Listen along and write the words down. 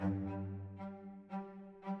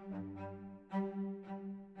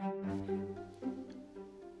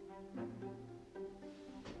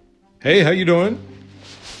Hey, how you doing?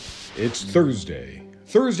 It's Thursday.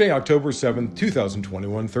 Thursday, October 7th,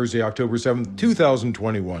 2021. Thursday, October 7th,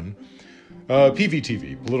 2021.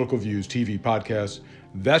 PVTV, Political Views TV Podcast.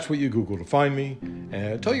 That's what you Google to find me.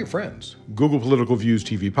 And tell your friends. Google Political Views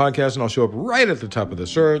TV Podcast, and I'll show up right at the top of the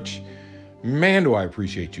search. Man, do I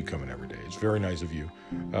appreciate you coming every day. It's very nice of you.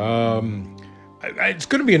 It's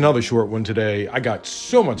going to be another short one today. I got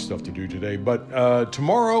so much stuff to do today, but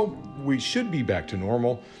tomorrow we should be back to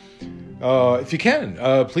normal. If you can,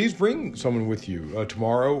 please bring someone with you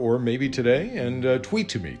tomorrow or maybe today and tweet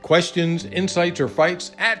to me. Questions, insights, or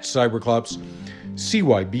fights at Cyberclops,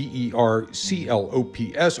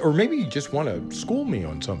 CYBERCLOPS, or maybe you just want to school me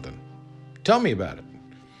on something. Tell me about it.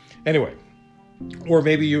 Anyway, or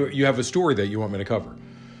maybe you have a story that you want me to cover.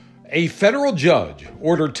 A federal judge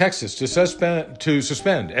ordered Texas to suspend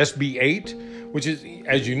SB 8, which is,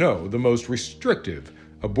 as you know, the most restrictive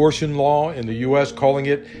abortion law in the U.S., calling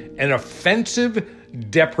it an offensive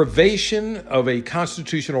deprivation of a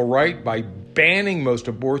constitutional right by banning most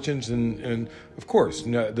abortions in, of course,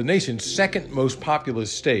 the nation's second most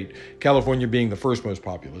populous state, California being the first most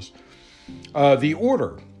populous. The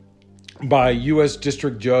order by U.S.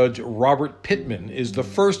 District Judge Robert Pittman is the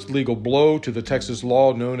first legal blow to the Texas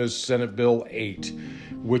law known as Senate Bill 8,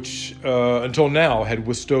 which until now had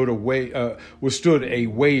withstood a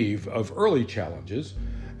wave of early challenges.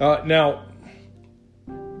 Now,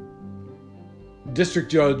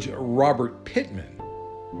 District Judge Robert Pittman,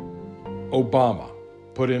 Obama,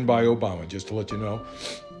 put in by Obama, just to let you know.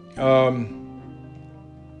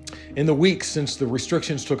 In the weeks since the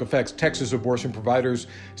restrictions took effect, Texas abortion providers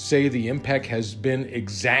say the impact has been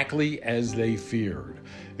exactly as they feared.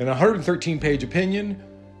 In a 113-page opinion,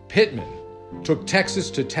 Pittman took Texas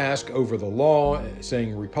to task over the law,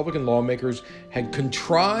 saying Republican lawmakers had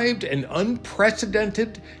contrived an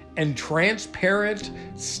unprecedented and transparent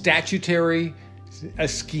statutory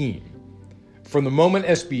scheme. From the moment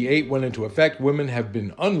SB 8 went into effect, women have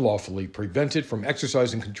been unlawfully prevented from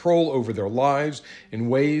exercising control over their lives in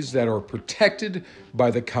ways that are protected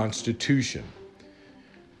by the Constitution.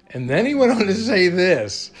 And then he went on to say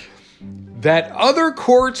this: that other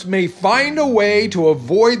courts may find a way to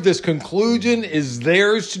avoid this conclusion is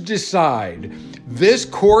theirs to decide. This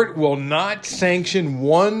court will not sanction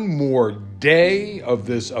one more day of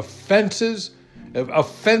this offensive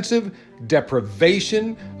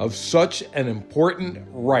deprivation of such an important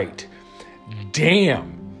right.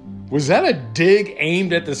 Damn. Was that a dig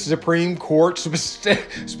aimed at the Supreme Court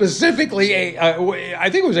specifically? I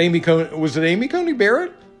think it was Amy Coney. Was it Amy Coney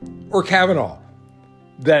Barrett or Kavanaugh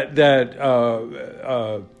that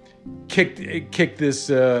kicked this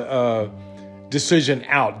decision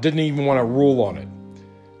out? Didn't even want to rule on it.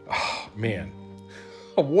 Oh, man.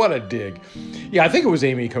 What a dig. Yeah, I think it was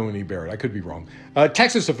Amy Coney Barrett. I could be wrong.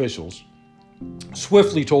 Texas officials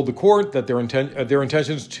swiftly told the court that their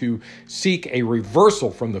intentions to seek a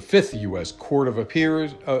reversal from the Fifth U.S. Court of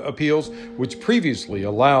Appeals, which previously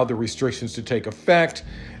allowed the restrictions to take effect.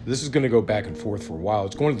 This is going to go back and forth for a while.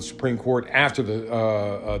 It's going to the Supreme Court after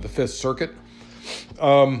the Fifth Circuit.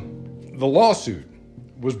 The lawsuit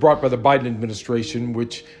was brought by the Biden administration,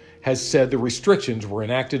 which has said the restrictions were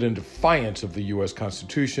enacted in defiance of the U.S.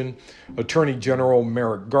 Constitution. Attorney General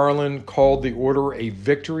Merrick Garland called the order a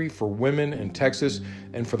victory for women in Texas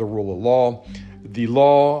and for the rule of law. The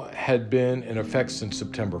law had been in effect since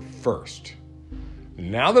September 1st.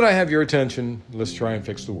 Now that I have your attention, let's try and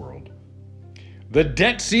fix the world. The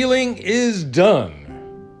debt ceiling is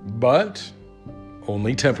done, but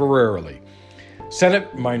only temporarily.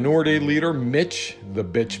 Senate Minority Leader Mitch the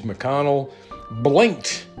Bitch McConnell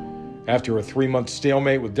blinked after a 3-month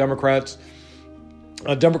stalemate with Democrats.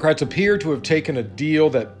 Democrats appear to have taken a deal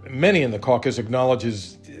that many in the caucus acknowledge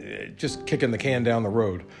is just kicking the can down the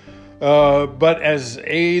road. But as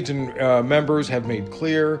aides and members have made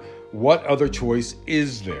clear, what other choice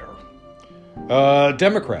is there?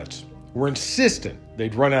 Democrats were insistent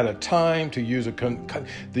they'd run out of time to use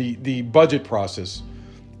the budget process.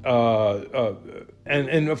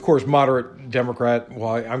 And of course, moderate Democrat,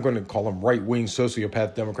 well, I'm going to call him right-wing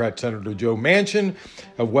sociopath Democrat, Senator Joe Manchin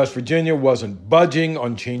of West Virginia wasn't budging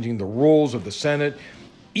on changing the rules of the Senate,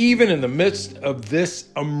 even in the midst of this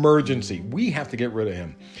emergency. We have to get rid of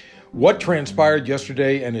him. What transpired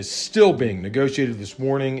yesterday and is still being negotiated this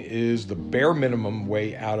morning is the bare minimum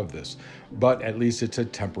way out of this, but at least it's a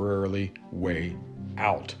temporarily way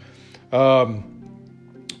out.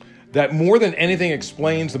 That more than anything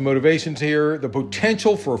explains the motivations here. The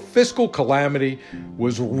potential for fiscal calamity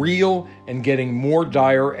was real and getting more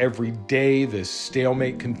dire every day this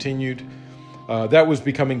stalemate continued. That was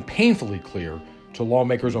becoming painfully clear to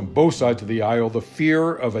lawmakers on both sides of the aisle, the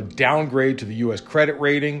fear of a downgrade to the U.S. credit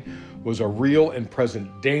rating was a real and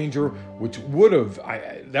present danger, which would have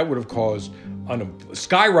caused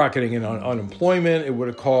skyrocketing in unemployment. It would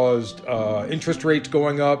have caused interest rates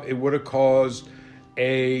going up. It would have caused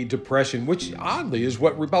a depression, which oddly is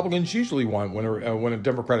what Republicans usually want when a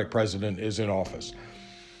Democratic president is in office.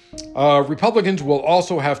 Republicans will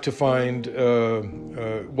also have to find 10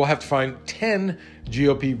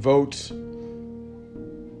 GOP votes.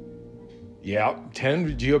 Yeah,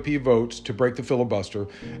 10 GOP votes to break the filibuster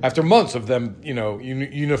after months of them,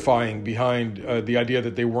 unifying behind the idea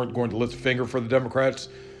that they weren't going to lift a finger for the Democrats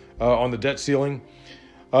on the debt ceiling.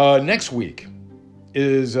 Next week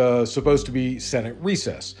is supposed to be Senate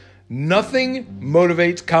recess. Nothing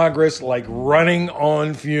motivates Congress like running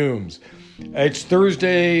on fumes. It's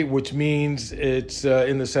Thursday, which means it's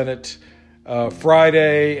in the Senate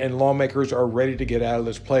Friday, and lawmakers are ready to get out of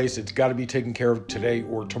this place. It's got to be taken care of today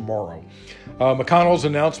or tomorrow. McConnell's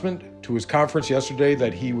announcement to his conference yesterday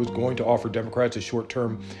that he was going to offer Democrats a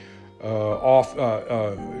short-term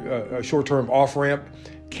off-ramp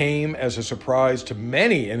came as a surprise to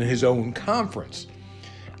many in his own conference.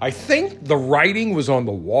 I think the writing was on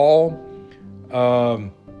the wall,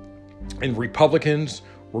 and Republicans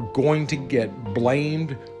were going to get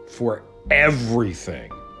blamed for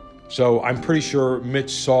everything. So I'm pretty sure Mitch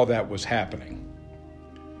saw that was happening.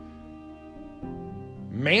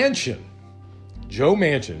 Joe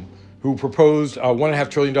Manchin, who proposed a $1.5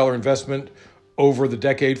 trillion investment over the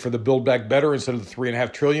decade for the Build Back Better instead of the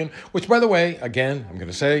 $3.5 trillion, which, by the way, again, I'm going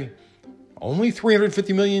to say, only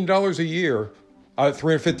 $350 million a year,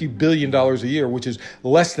 $350 billion a year, which is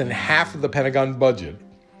less than half of the Pentagon budget.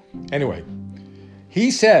 Anyway,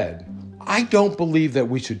 he said, I don't believe that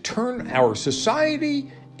we should turn our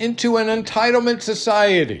society into an entitlement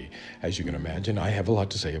society. As you can imagine, I have a lot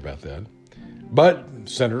to say about that. But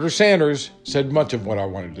Senator Sanders said much of what I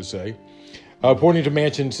wanted to say. Pointing to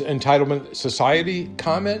Manchin's entitlement society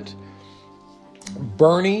comment,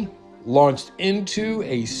 Bernie launched into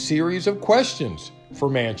a series of questions for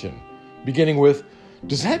Manchin, beginning with,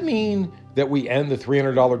 does that mean that we end the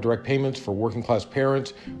 $300 direct payments for working class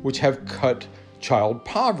parents, which have cut child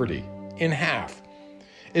poverty in half?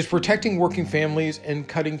 Is protecting working families and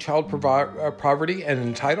cutting child poverty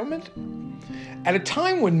an entitlement? At a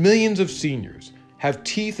time when millions of seniors have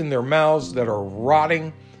teeth in their mouths that are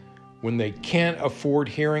rotting, when they can't afford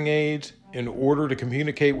hearing aids in order to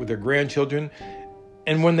communicate with their grandchildren,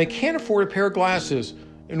 and when they can't afford a pair of glasses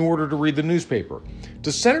in order to read the newspaper,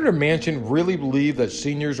 does Senator Manchin really believe that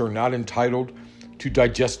seniors are not entitled to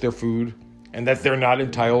digest their food and that they're not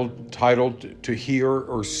entitled to hear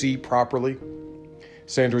or see properly?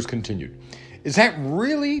 Sanders continued, is that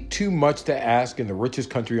really too much to ask in the richest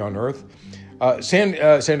country on earth?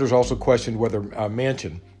 Sanders also questioned whether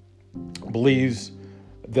Manchin believes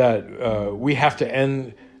that we have to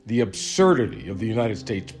end the absurdity of the United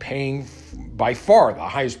States paying by far the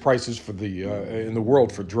highest prices for in the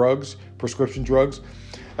world for drugs, prescription drugs.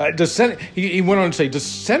 He went on to say, does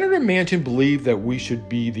Senator Manchin believe that we should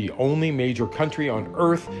be the only major country on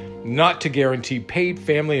earth not to guarantee paid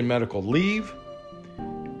family and medical leave?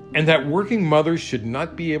 And that working mothers should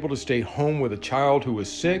not be able to stay home with a child who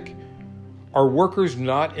is sick? Are workers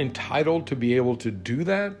not entitled to be able to do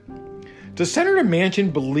that? Does Senator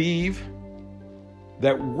Manchin believe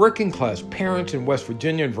that working class parents in West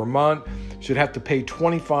Virginia and Vermont should have to pay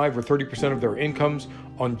 25 or 30% of their incomes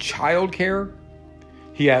on child care?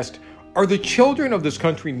 He asked, are the children of this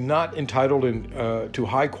country not entitled to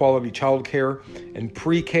high quality child care and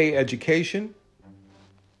pre-K education?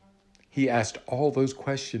 He asked all those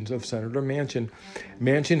questions of Senator Manchin.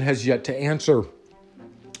 Manchin has yet to answer.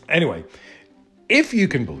 Anyway, if you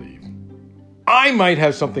can believe, I might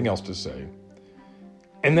have something else to say.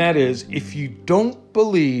 And that is, if you don't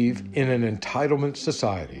believe in an entitlement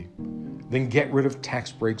society, then get rid of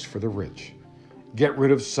tax breaks for the rich. Get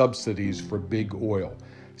rid of subsidies for big oil.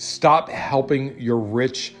 Stop helping your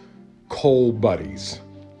rich coal buddies.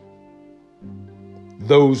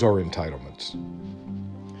 Those are entitlements.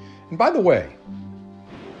 And by the way,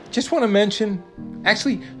 just want to mention,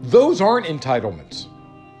 actually, those aren't entitlements.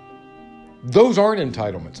 Those aren't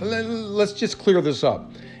entitlements. Let's just clear this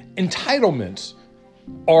up. Entitlements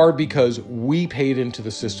are because we paid into the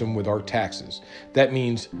system with our taxes. That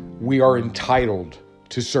means we are entitled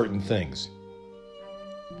to certain things.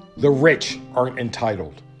 The rich aren't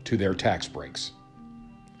entitled to their tax breaks.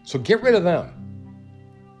 So get rid of them.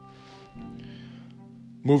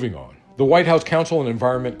 Moving on. The White House Council on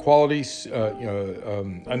Environment Quality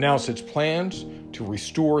announced its plans to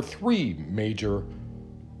restore three major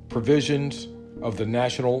provisions of the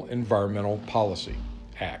National Environmental Policy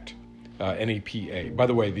Act, NEPA. By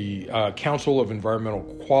the way, the Council of Environmental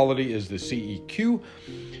Quality is the CEQ.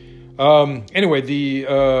 Anyway, the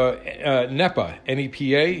NEPA,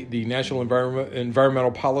 NEPA, the National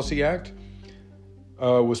Environmental Policy Act,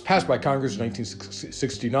 was passed by Congress in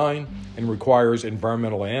 1969 and requires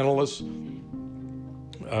environmental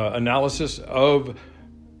analysis of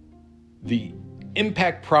the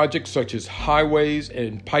impact projects such as highways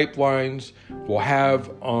and pipelines will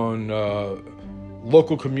have on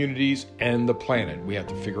local communities and the planet. We have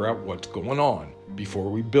to figure out what's going on before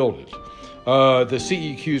we build it. The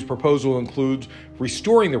CEQ's proposal includes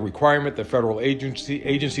restoring the requirement that federal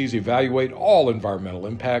agencies evaluate all environmental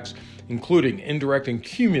impacts, including indirect and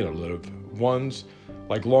cumulative ones,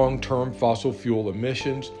 like long-term fossil fuel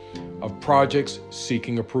emissions, of projects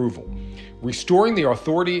seeking approval. Restoring the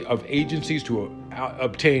authority of agencies to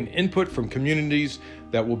obtain input from communities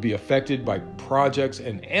that will be affected by projects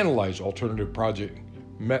and analyze alternative project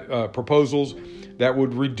proposals that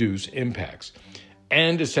would reduce impacts.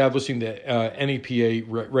 And establishing the NEPA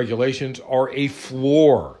regulations are a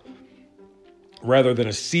floor rather than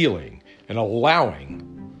a ceiling, and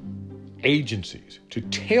allowing agencies to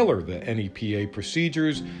tailor the NEPA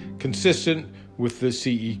procedures consistent with the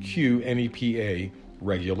CEQ NEPA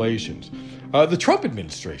regulations. The Trump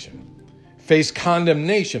administration faced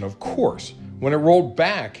condemnation, of course, when it rolled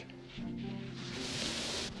back.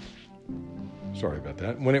 Sorry about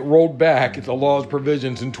that. When it rolled back the law's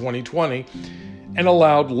provisions in 2020 and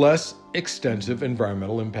allowed less extensive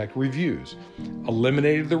environmental impact reviews,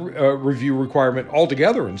 eliminated the review requirement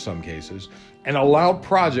altogether in some cases, and allowed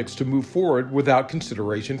projects to move forward without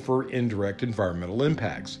consideration for indirect environmental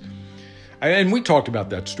impacts. And we talked about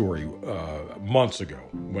that story months ago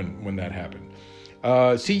when that happened.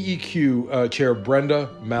 CEQ Chair Brenda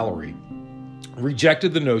Mallory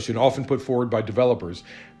rejected the notion, often put forward by developers,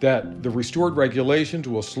 that the restored regulations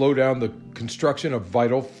will slow down the construction of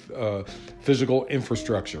vital physical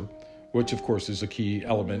infrastructure, which, of course, is a key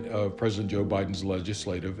element of President Joe Biden's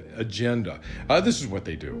legislative agenda. This is what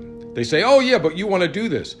they do. They say, oh, yeah, but you want to do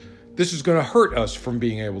this. This is going to hurt us from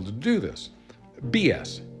being able to do this.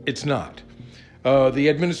 BS. It's not. The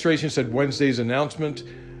administration said Wednesday's announcement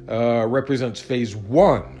represents phase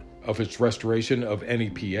one of its restoration of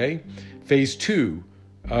NEPA. Phase two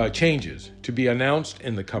changes to be announced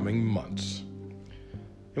in the coming months.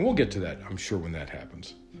 And we'll get to that, I'm sure, when that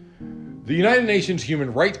happens. The United Nations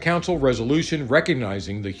Human Rights Council resolution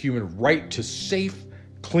recognizing the human right to safe,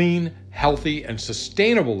 clean, healthy, and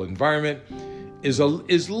sustainable environment is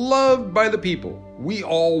loved by the people. We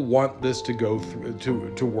all want this to go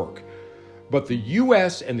through to work. But the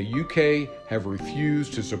US and the UK have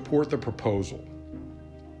refused to support the proposal.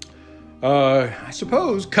 I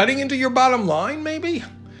suppose cutting into your bottom line, maybe?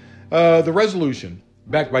 The resolution,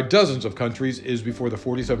 backed by dozens of countries, is before the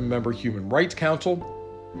 47-member Human Rights Council,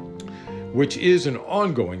 which is in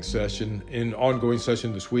ongoing session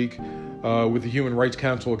this week, with the Human Rights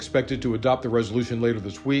Council expected to adopt the resolution later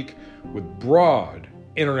this week. With broad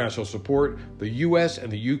international support, the US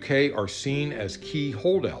and the UK are seen as key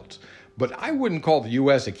holdouts. But I wouldn't call the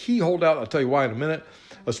U.S. a key holdout. I'll tell you why in a minute.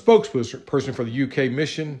 A spokesperson for the UK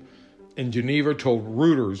mission in Geneva told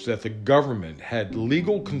Reuters that the government had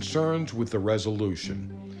legal concerns with the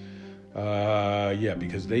resolution.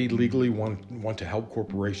 Because they legally want to help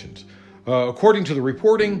corporations. According to the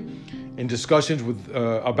reporting, in discussions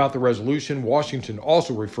about the resolution, Washington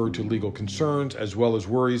also referred to legal concerns as well as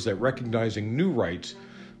worries that recognizing new rights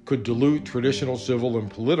could dilute traditional civil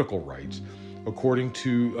and political rights, according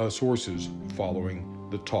to sources following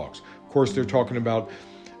the talks. Of course, they're talking about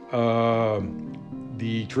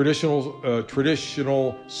the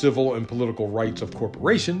traditional civil and political rights of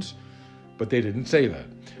corporations, but they didn't say that.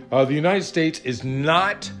 The United States is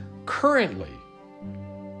not currently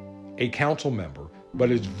a council member, but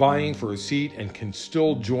is vying for a seat and can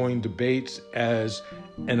still join debates as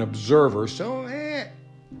an observer. So,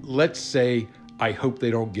 let's say I hope they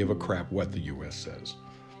don't give a crap what the U.S. says.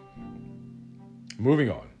 Moving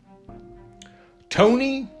on.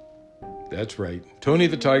 Tony, that's right. Tony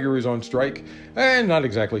the Tiger is on strike. Not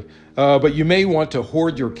exactly. But you may want to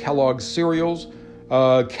hoard your Kellogg's cereals.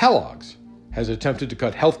 Kellogg's has attempted to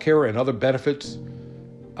cut health care and other benefits.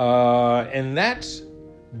 And that's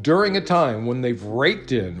during a time when they've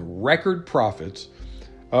raked in record profits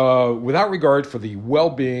without regard for the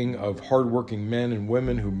well-being of hardworking men and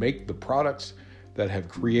women who make the products that have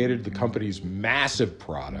created the company's massive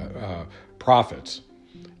profits.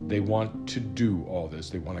 They want to do all this.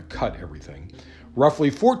 They want to cut everything. Roughly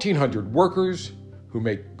 1,400 workers who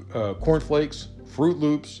make cornflakes Fruit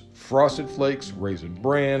Loops, Frosted Flakes, Raisin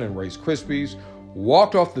Bran, and Rice Krispies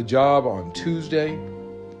walked off the job on Tuesday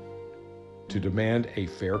to demand a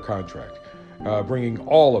fair contract, bringing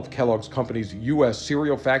all of Kellogg's Company's U.S.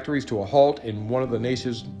 cereal factories to a halt in one of the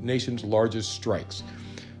nation's largest strikes.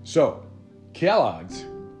 So, Kellogg's,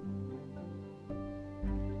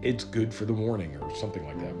 it's good for the morning or something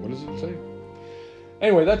like that. What does it say?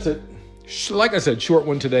 Anyway, that's it. Like I said, short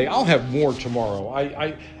one today. I'll have more tomorrow.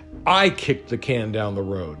 I kicked the can down the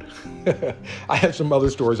road. I have some other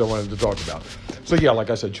stories I wanted to talk about. So yeah, like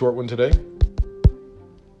I said, short one today.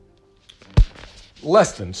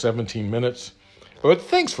 Less than 17 minutes. But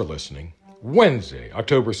thanks for listening. Wednesday,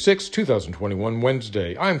 October 6th, 2021.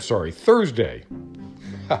 Thursday.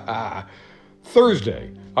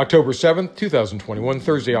 Thursday, October 7th, 2021.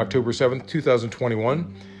 Thursday, October 7th,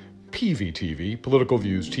 2021. PVTV, Political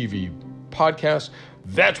Views TV Podcast.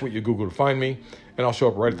 That's what you Google to find me. And I'll show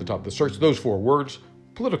up right at the top of the search. Those 4 words,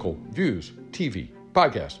 Political Views TV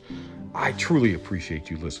Podcast. I truly appreciate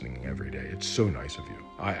you listening every day. It's so nice of you.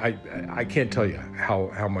 I can't tell you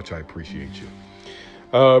how much I appreciate you.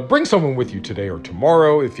 Bring someone with you today or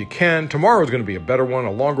tomorrow if you can. Tomorrow is going to be a better one,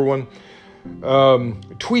 a longer one.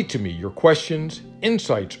 Tweet to me your questions,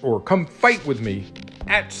 insights, or come fight with me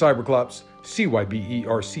at Cyberclops,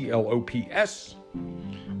 CYBERCLOPS.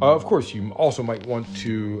 Of course, you also might want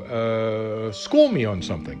to school me on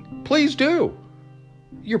something. Please do.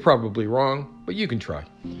 You're probably wrong, but you can try.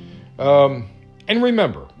 And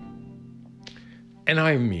remember, and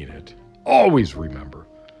I mean it, always remember,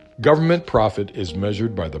 government profit is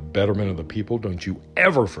measured by the betterment of the people. Don't you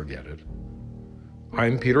ever forget it.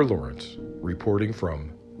 I'm Peter Lawrence, reporting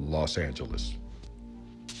from Los Angeles.